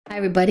Hi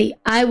everybody,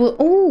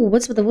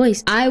 what's with the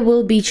voice? I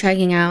will be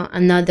checking out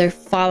another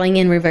Falling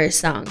in Reverse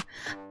song.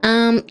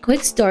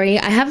 Quick story,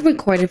 I haven't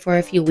recorded for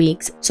a few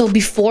weeks. So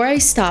before I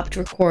stopped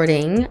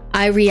recording,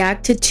 I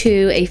reacted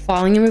to a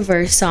Falling in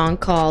Reverse song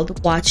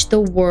called Watch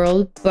the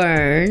World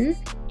Burn.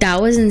 That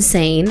was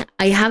insane.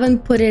 I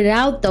haven't put it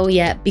out though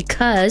yet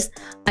because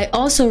I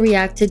also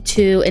reacted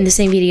to, in the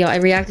same video, I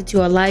reacted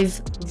to a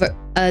live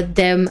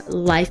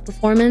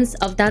performance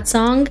of that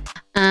song.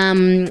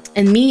 And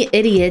me,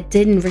 idiot,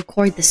 didn't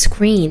record the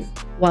screen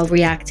while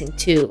reacting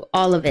to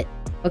all of it.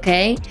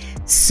 Okay,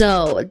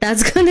 so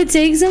that's gonna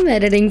take some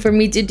editing for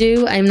me to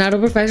do. I'm not a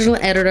professional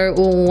editor,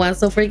 once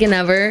so freaking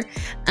ever.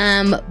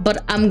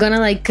 But I'm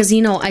gonna because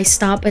you know, I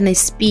stop and I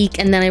speak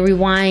and then I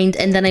rewind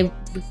and then I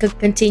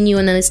continue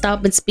and then I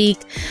stop and speak,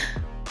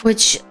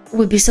 which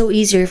would be so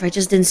easier if I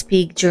just didn't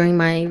speak during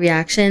my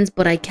reactions,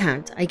 but I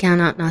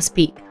cannot not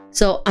speak.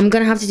 So I'm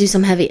gonna have to do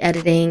some heavy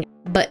editing.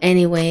 But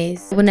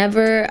anyways,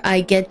 whenever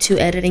I get to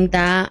editing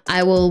that,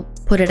 I will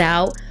put it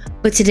out.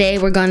 But today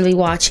we're gonna be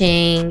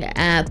watching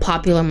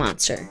Popular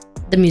Monster,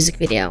 the music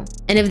video.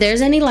 And if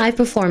there's any live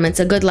performance,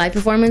 a good live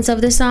performance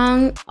of the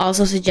song,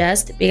 also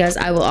suggest, because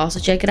I will also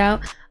check it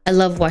out. I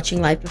love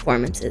watching live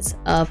performances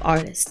of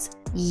artists.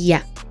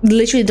 Yeah,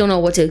 literally don't know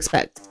what to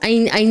expect.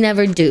 I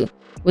never do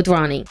with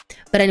Ronnie.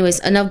 But anyways,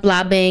 enough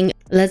blabbing.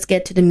 Let's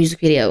get to the music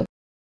video.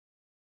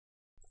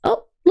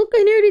 Oh, look,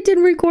 I nearly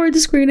didn't record the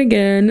screen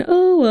again.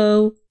 Oh,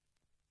 well.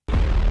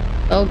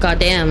 Oh,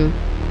 goddamn.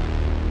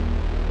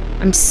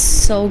 I'm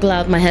so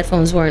glad my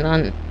headphones weren't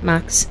on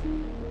max.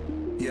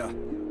 Yeah.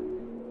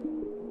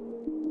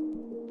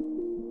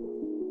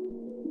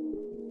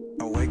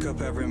 I wake up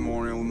every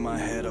morning with my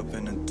head up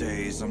in a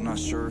daze. I'm not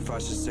sure if I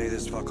should say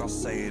this, fuck, I'll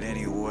say it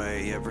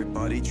anyway.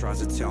 Everybody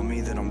tries to tell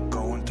me that I'm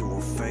going through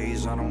a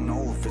phase. I don't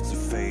know if it's a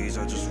phase,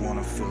 I just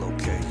wanna feel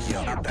okay.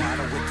 Yeah. I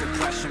battle with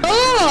depression, but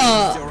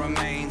it still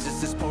remains. Is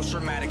this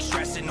post-traumatic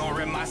stressing or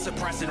am I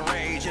suppressing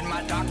rage? And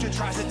my doctor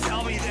tries to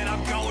tell me that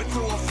I'm going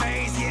through a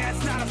phase. Yeah,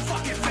 it's not a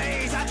fucking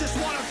phase, I just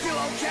wanna feel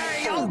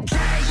okay.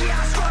 Okay, yeah,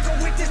 I struggle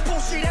with this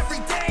bullshit every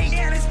day.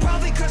 And it's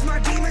probably cause my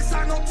demons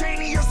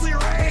simultaneously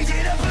rage.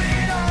 It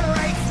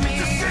obliterates me,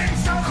 the sin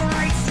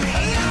separates me.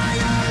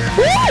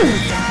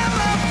 I'm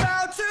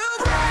about to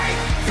break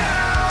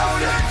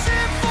down,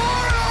 searching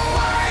for a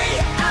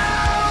way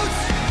out.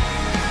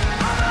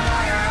 I'm a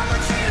liar, I'm a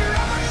cheater,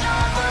 I'm a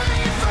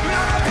non-believer.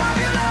 Not a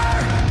popular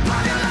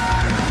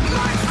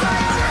monster.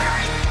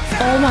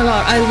 Oh my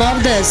god, I love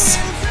this.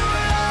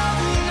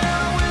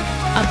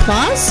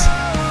 Applause?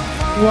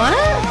 What?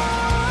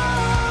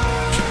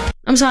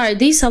 I'm sorry,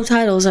 these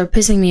subtitles are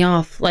pissing me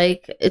off.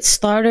 Like, it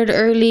started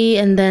early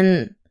and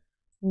then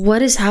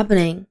what is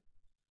happening?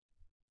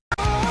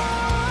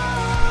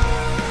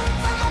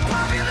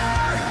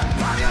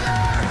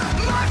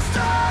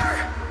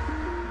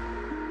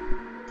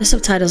 The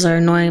subtitles are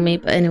annoying me,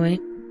 but anyway.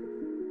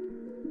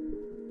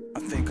 I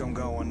think I'm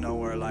going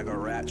nowhere like a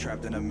rat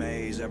trapped in a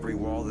maze. Every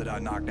wall that I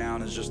knock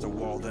down is just a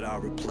wall that I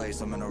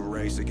replace. I'm in a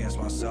race against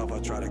myself, I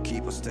try to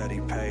keep a steady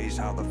pace.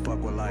 How the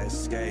fuck will I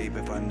escape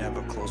if I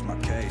never close my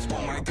case?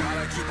 Oh my god,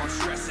 I keep on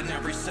stressing.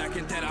 Every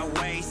second that I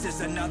waste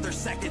is another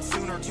second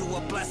sooner to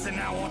a blessing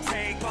I won't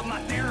take. But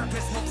my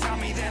therapist will tell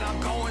me that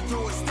I'm going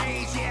through a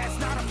stage. Yeah, it's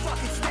not a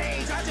fucking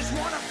stage, I just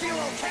wanna feel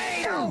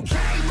okay.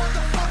 Okay,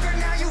 motherfucker,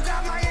 now you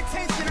got my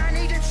attention. I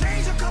need to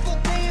change a couple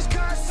things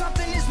cause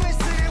something is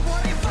missing. And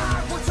what if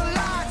I was a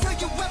lie? Tell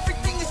you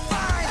everything is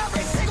fine.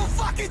 Every single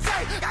fucking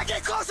day I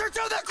get closer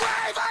to the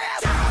grave. I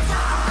am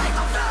terrified,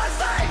 I fell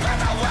asleep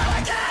and I will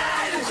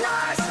again.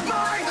 Crash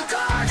my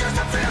car just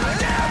to feel it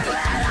again.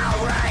 Let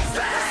out race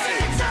me,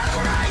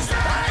 separates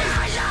me.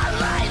 I am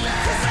lately,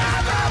 cause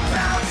I'm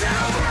about to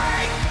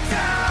break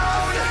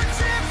down,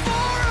 searching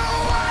for a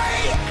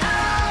way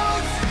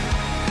out.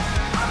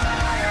 I'm a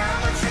liar,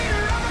 I'm a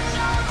cheater, I'm a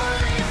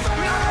non-believer.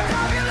 Not a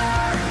popular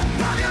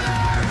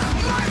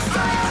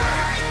monster.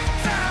 Break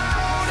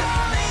down,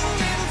 falling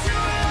into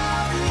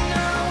love,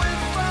 now we're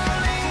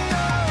falling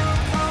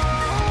apart.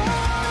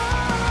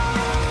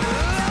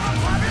 I'm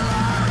a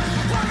popular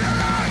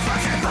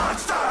fucking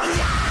monster.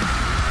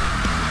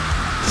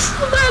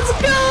 Let's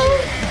go!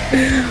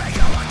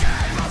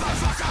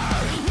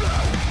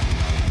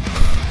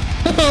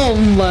 Oh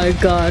my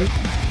god,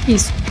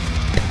 he's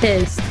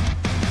pissed.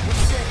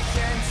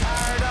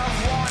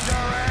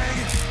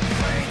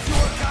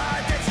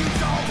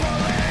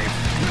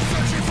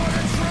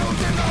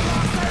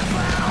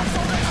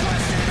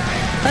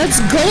 Let's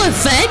go,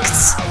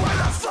 effects! Where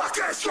the fuck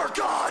is your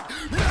god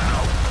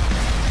now?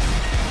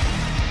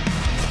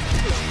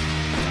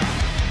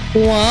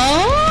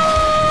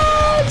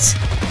 What?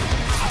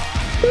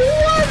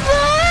 What the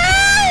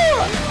hell?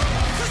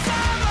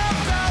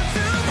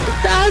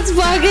 That's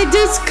fucking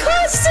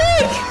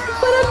disgusting!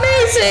 But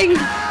amazing!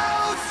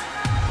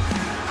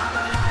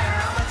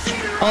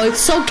 Oh, it's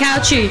so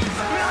catchy.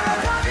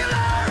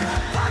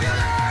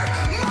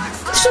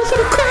 Shut the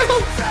girl.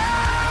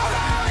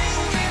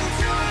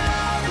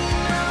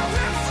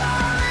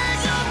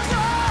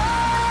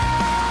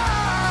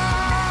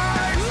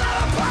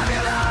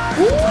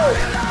 Ooh.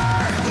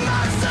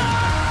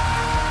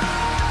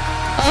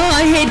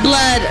 I hate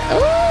blood.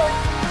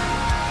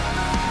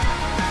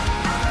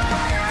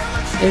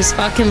 Ooh. His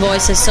fucking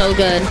voice is so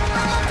good.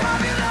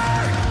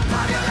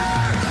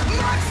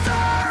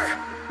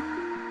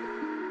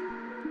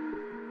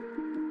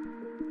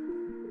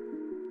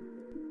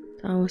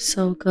 That was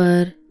so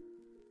good.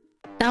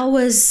 That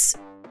was...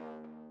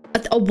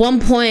 At one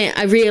point,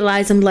 I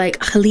realized, I'm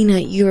like, Helena,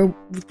 you're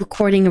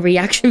recording a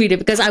reaction video,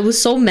 because I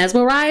was so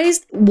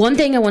mesmerized. One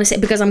thing I want to say,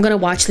 because I'm going to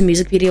watch the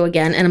music video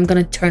again, and I'm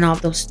going to turn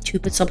off those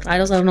stupid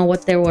subtitles. I don't know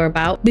what they were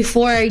about.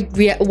 Before I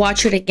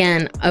watch it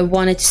again, I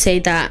wanted to say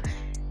that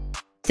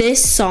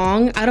this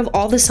song, out of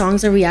all the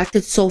songs I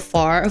reacted so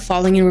far,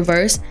 Falling in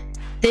Reverse,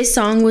 this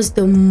song was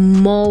the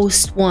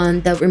most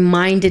one that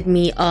reminded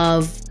me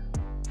of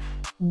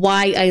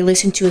why I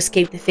listened to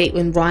Escape the Fate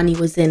when Ronnie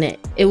was in it.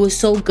 It was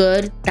so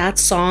good. That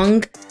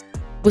song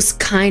was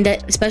kind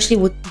of, especially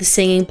with the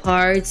singing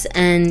parts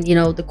and, you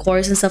know, the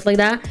chorus and stuff like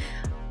that,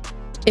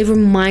 it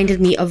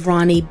reminded me of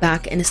Ronnie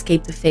back in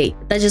Escape the Fate.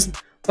 That just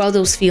brought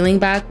those feeling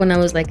back when I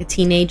was like a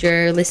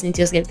teenager listening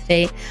to Escape the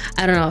Fate.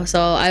 I don't know.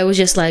 So I was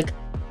just like,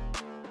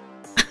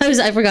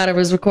 I forgot I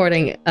was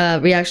recording a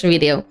reaction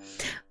video.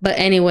 But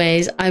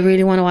anyways, I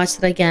really want to watch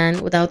it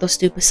again without those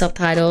stupid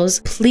subtitles.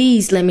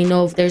 Please let me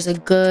know if there's a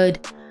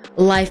good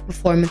live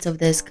performance of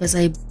this, because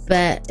I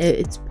bet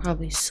it's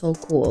probably so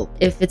cool.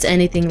 If it's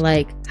anything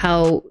like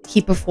how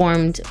he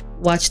performed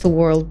Watch the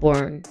World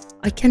Burn.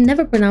 I can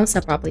never pronounce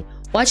that properly.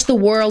 Watch the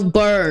World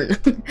Burn.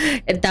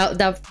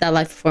 that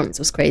live performance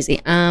was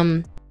crazy.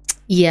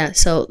 Yeah,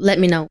 so let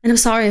me know. And I'm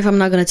sorry if I'm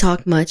not gonna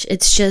talk much.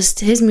 It's just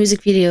his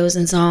music videos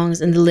and songs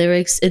and the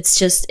lyrics, it's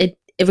just it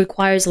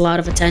requires a lot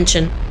of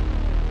attention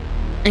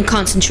and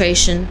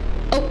concentration.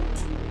 Oh,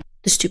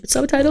 the stupid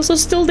subtitles are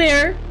still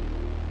there.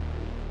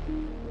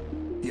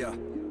 Yeah.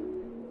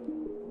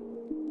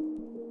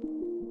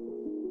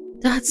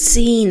 That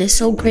scene is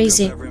so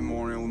crazy. Every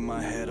morning with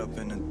my head up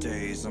in a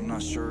daze. I'm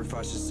not sure if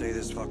I should say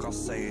this, fuck, I'll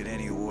say it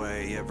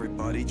anyway.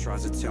 Everybody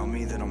tries to tell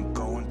me that I'm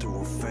going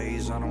through a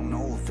phase. I don't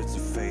know if it's a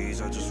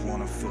phase, I just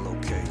wanna feel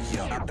okay.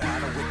 Yeah. I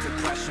battle with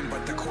depression,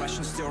 but the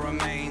question still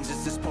remains.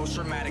 Is this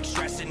post-traumatic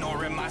stressing,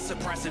 or am I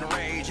suppressing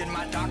rage? And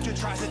my doctor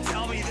tries to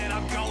tell me that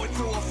I'm going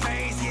through a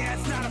phase. Yeah,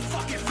 it's not a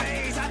fucking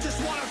phase, I just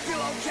wanna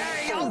feel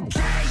okay.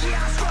 Okay,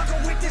 yeah, I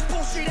struggle with this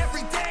bullshit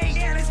every day,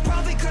 and it's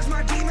probably cause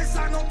my demons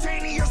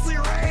simultaneously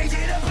rage.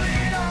 It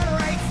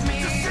obliterates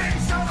me, the sin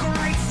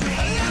separates me.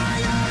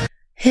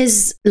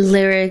 His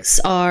lyrics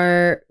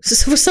are,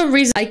 for some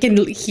reason I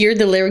can hear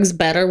the lyrics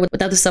better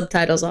without the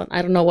subtitles on.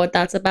 I don't know what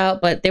that's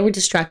about, but they were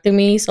distracting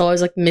me, so I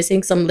was like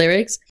missing some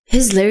lyrics.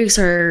 His lyrics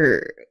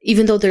are,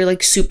 even though they're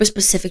like super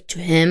specific to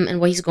him and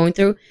what he's going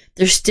through,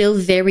 they're still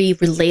very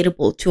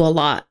relatable to a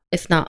lot,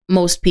 if not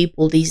most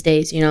people these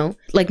days, you know?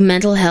 Like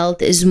mental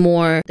health is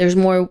more, there's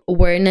more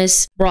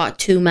awareness brought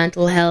to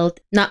mental health.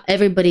 Not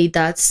everybody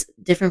that's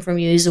different from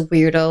you is a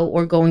weirdo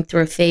or going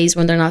through a phase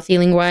when they're not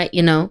feeling right,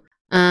 you know?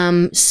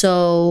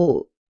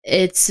 So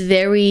it's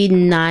very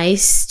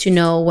nice to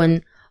know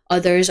when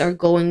others are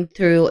going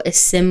through a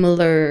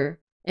similar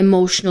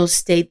emotional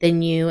state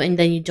than you, and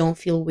then you don't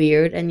feel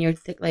weird, and you're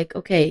like,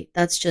 okay,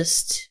 that's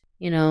just,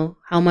 you know,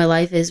 how my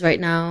life is right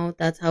now.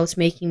 That's how it's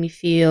making me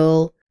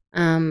feel.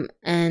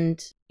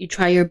 And you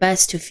try your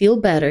best to feel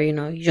better, you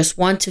know, you just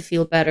want to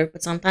feel better,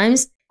 but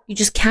sometimes you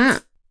just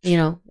can't, you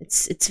know,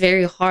 it's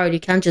very hard. You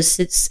can't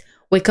just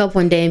wake up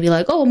one day and be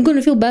like, oh, I'm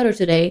gonna feel better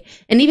today.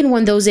 And even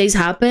when those days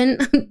happen,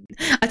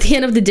 at the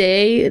end of the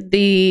day,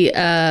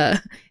 the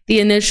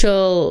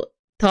initial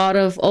thought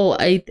of, oh,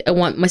 I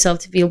want myself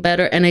to feel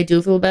better, and I do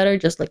feel better,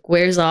 just like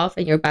wears off,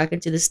 and you're back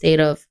into the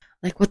state of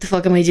like, what the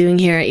fuck am I doing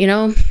here, you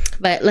know?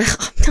 But like,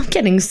 I'm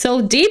getting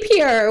so deep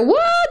here.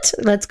 What?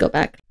 Let's go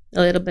back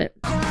a little bit.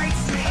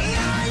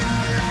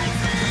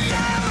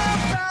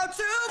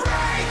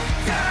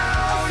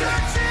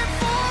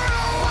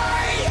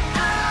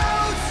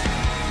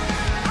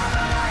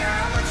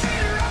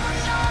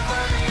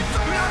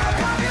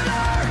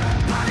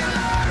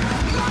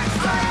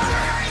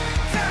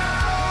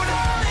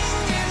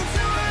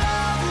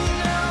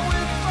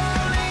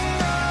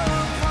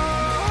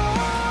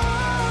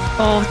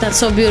 Oh, that's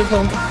so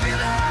beautiful.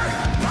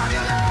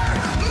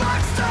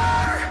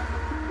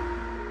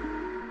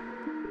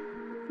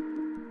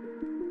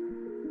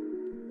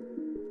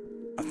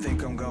 I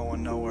think I'm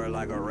going nowhere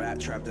like a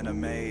rat trapped in a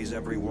maze.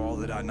 Every wall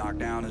that I knock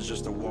down is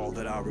just a wall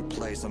that I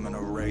replace. I'm in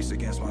a race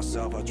against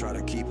myself, I try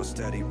to keep a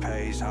steady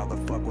pace. How the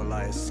fuck will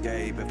I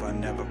escape if I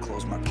never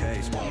close my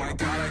case? Oh my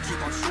god, I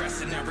keep on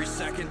stressing. Every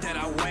second that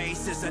I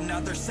waste is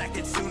another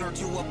second sooner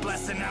to a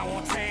blessing I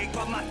won't take.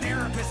 But my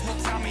therapist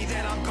will tell me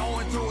that I'm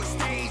going through a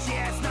stage.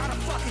 Yeah, it's not a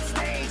fucking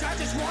stage, I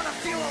just wanna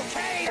feel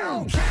okay.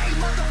 Okay,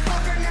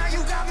 motherfucker, now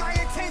you got my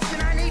attention.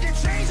 I need to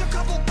change a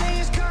couple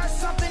things, cause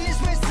something is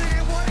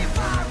missing. What if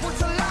I was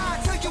to lie,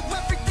 tell you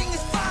everything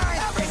is fine?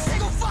 Every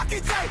single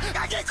fucking day,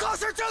 I get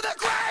closer to the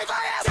grave.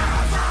 I am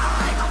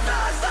terrified, I'm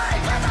fell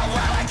asleep and I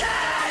will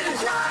again.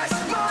 Crush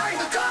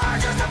my car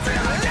just to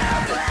feel a new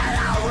blood.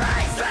 I'll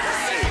raise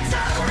me,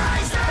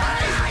 separates me.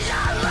 I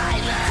am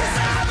lately, cause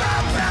I'm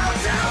about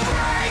to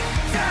break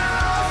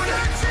down.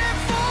 The tip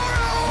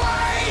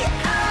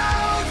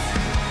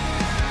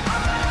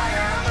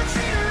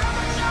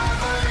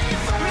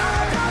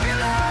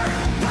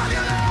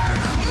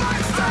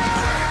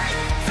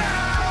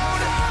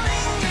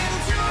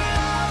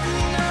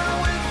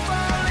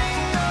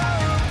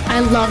I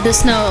love the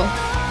snow.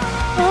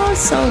 Oh,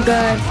 so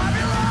good.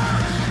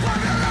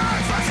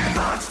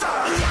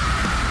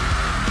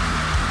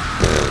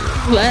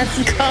 Let's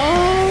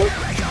go.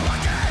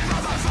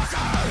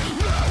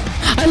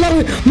 I love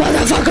it.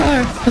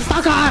 Motherfucker.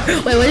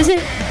 Fucker. Wait, what is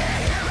it?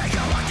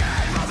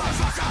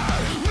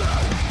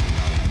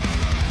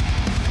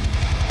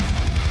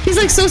 He's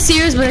like so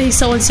serious, but he's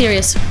so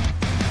unserious.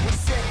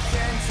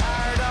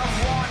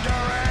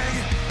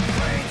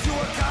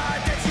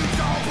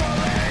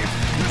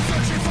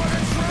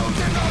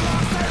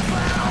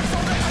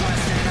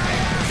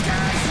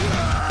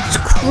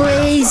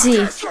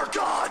 Crazy.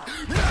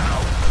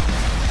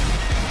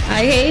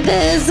 I hate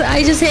this.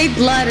 I just hate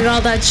blood and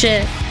all that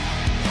shit.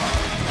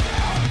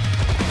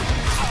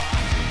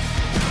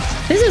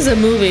 This is a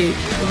movie.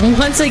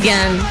 Once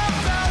again.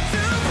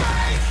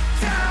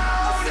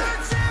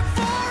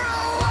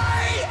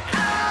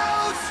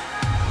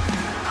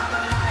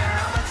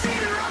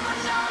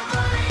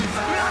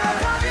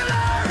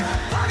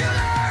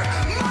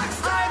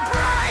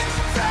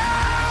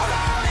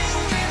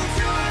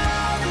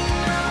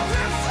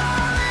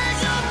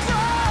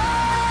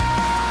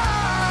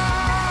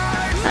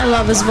 I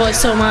love his voice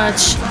so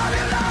much.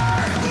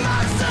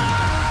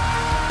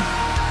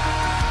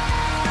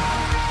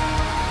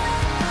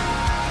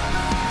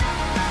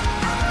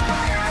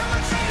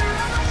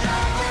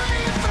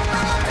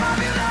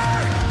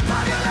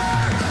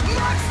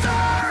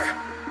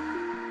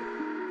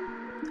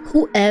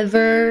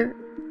 Whoever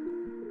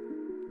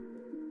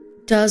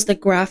does the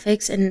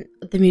graphics and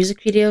the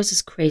music videos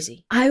is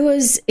crazy. I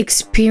was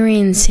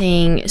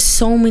experiencing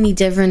so many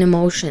different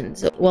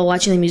emotions while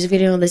watching the music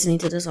video and listening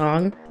to the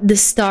song. The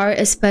start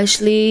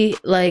especially,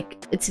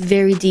 like, it's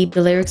very deep.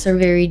 The lyrics are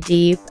very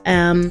deep.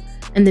 And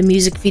the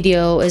music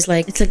video is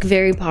like, it's like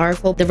very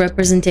powerful. The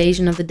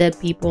representation of the dead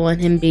people and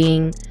him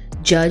being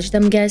judged,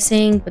 I'm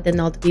guessing, but then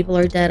all the people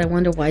are dead. I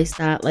wonder why is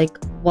that? Like,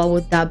 what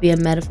would that be a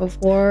metaphor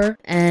for?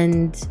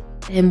 And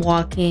him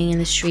walking in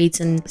the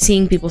streets and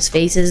seeing people's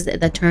faces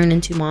that turn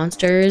into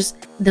monsters.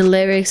 The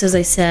lyrics, as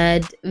I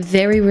said,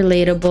 very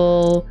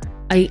relatable.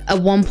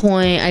 At one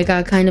point I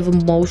got kind of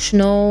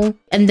emotional,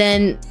 and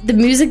then the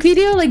music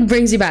video like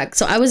brings you back.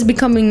 So I was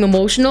becoming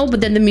emotional,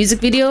 but then the music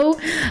video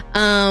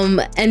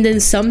and then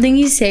something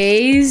he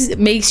says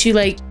makes you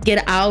like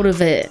get out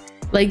of it.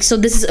 Like, so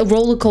this is a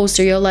roller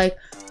coaster. You're like,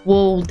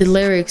 whoa, the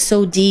lyrics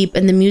so deep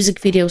and the music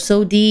video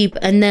so deep,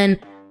 and then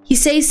he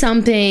says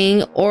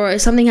something or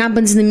something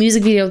happens in the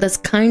music video that's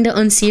kind of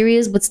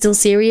unserious but still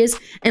serious,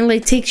 and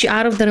like takes you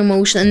out of that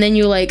emotion, and then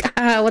you're like,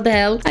 what the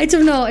hell? I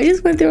don't know. I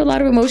just went through a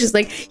lot of emotions.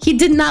 Like, he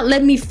did not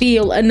let me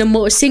feel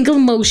a single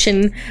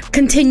emotion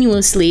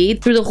continuously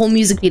through the whole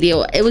music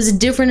video. It was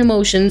different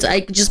emotions.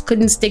 I just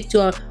couldn't stick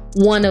to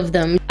one of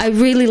them. I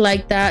really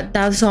like that.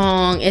 That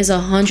song is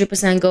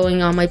 100%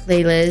 going on my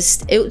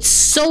playlist. It's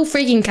so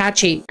freaking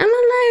catchy. I'm a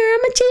liar,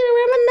 I'm a cheater,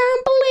 I'm a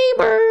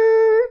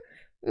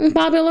non-believer,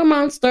 popular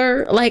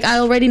monster. Like, I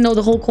already know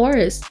the whole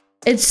chorus.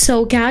 It's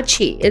so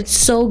catchy. It's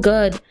so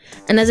good.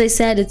 And as I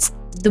said, it's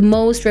the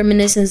most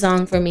reminiscent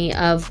song for me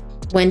of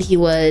when he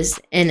was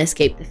in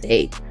Escape the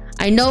Fate.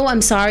 I know,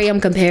 I'm sorry,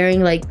 I'm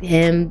comparing like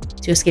him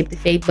to Escape the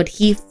Fate, but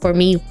he for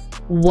me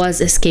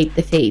was Escape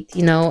the Fate.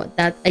 You know,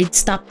 that I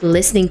stopped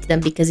listening to them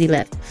because he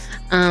left,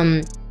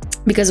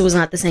 because it was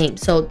not the same.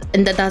 So,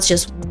 and that's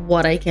just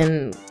what I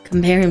can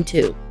compare him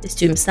to, is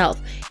to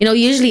himself. You know,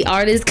 usually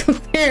artists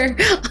compare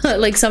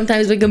like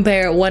sometimes we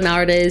compare one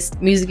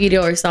artist music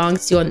video or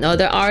songs to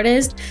another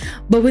artist,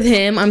 but with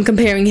him I'm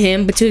comparing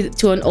him but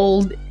to an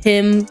old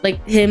him,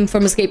 like him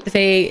from Escape the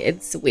Fate.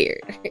 It's weird.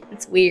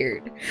 It's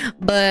weird,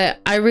 but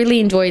I really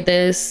enjoyed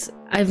this.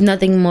 I have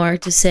nothing more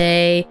to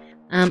say.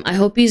 I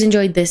hope you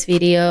enjoyed this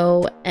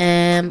video.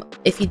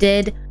 If you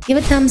did, give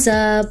a thumbs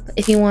up.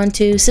 If you want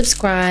to,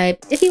 subscribe.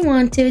 If you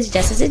want to, it's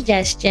just a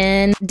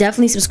suggestion.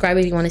 Definitely subscribe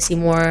if you want to see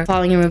more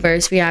Falling in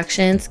Reverse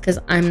reactions, because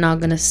I'm not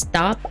gonna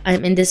stop.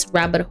 I'm in this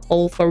rabbit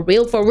hole for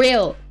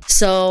real.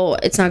 So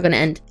it's not gonna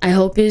end. I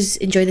hope you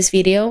enjoyed this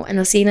video, and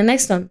I'll see you in the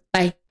next one.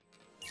 Bye.